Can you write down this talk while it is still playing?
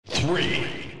3,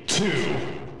 2,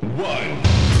 1.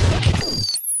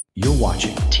 You're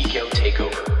watching Tico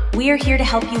Takeover. We are here to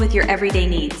help you with your everyday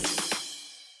needs.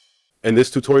 In this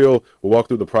tutorial, we'll walk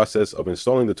through the process of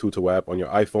installing the TutuApp on your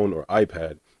iPhone or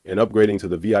iPad and upgrading to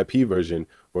the VIP version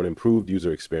for an improved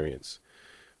user experience.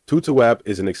 TutuApp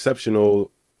is an exceptional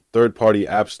third-party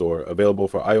app store available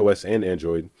for iOS and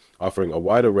Android, offering a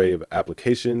wide array of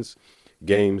applications,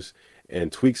 games,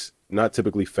 and tweaks not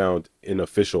typically found in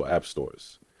official app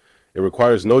stores. It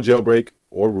requires no jailbreak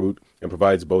or root and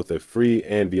provides both a free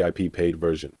and VIP paid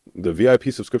version. The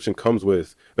VIP subscription comes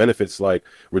with benefits like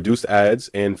reduced ads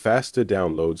and faster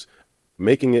downloads,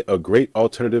 making it a great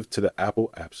alternative to the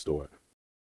Apple App Store.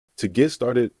 To get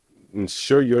started,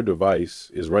 ensure your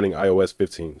device is running iOS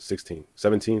 15, 16,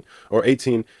 17, or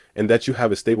 18 and that you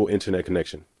have a stable internet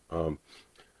connection.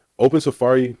 Open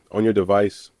Safari on your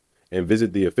device and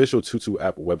visit the official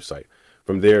TutuApp website.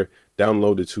 From there,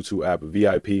 download the TutuApp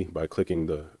VIP by clicking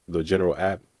the general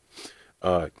app.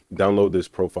 Download this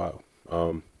profile.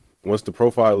 Once the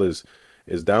profile is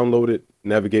downloaded,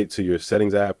 navigate to your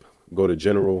settings app, go to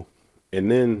general,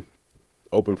 and then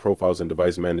open profiles and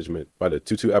device management. By the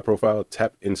TutuApp profile,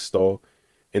 tap install,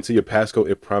 enter your passcode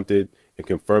if prompted, and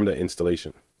confirm the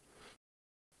installation.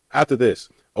 After this,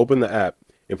 open the app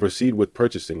and proceed with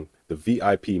purchasing the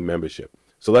VIP membership.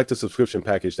 Select a subscription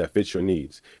package that fits your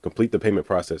needs, complete the payment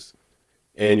process,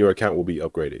 and your account will be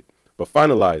upgraded. But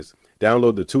finalize,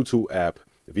 download the TutuApp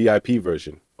VIP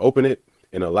version, open it,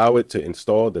 and allow it to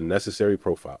install the necessary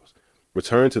profiles.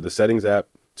 Return to the settings app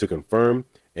to confirm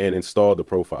and install the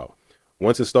profile.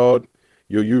 Once installed,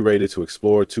 you're ready to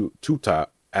explore TutuApp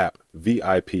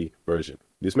VIP version.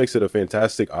 This makes it a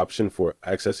fantastic option for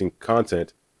accessing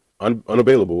content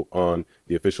unavailable on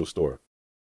the official store.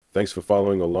 Thanks for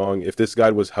following along. If this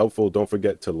guide was helpful, don't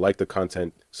forget to like the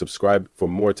content, subscribe for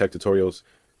more tech tutorials,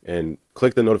 and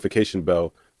click the notification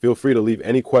bell. Feel free to leave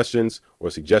any questions or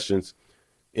suggestions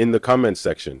in the comments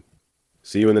section.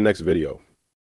 See you in the next video.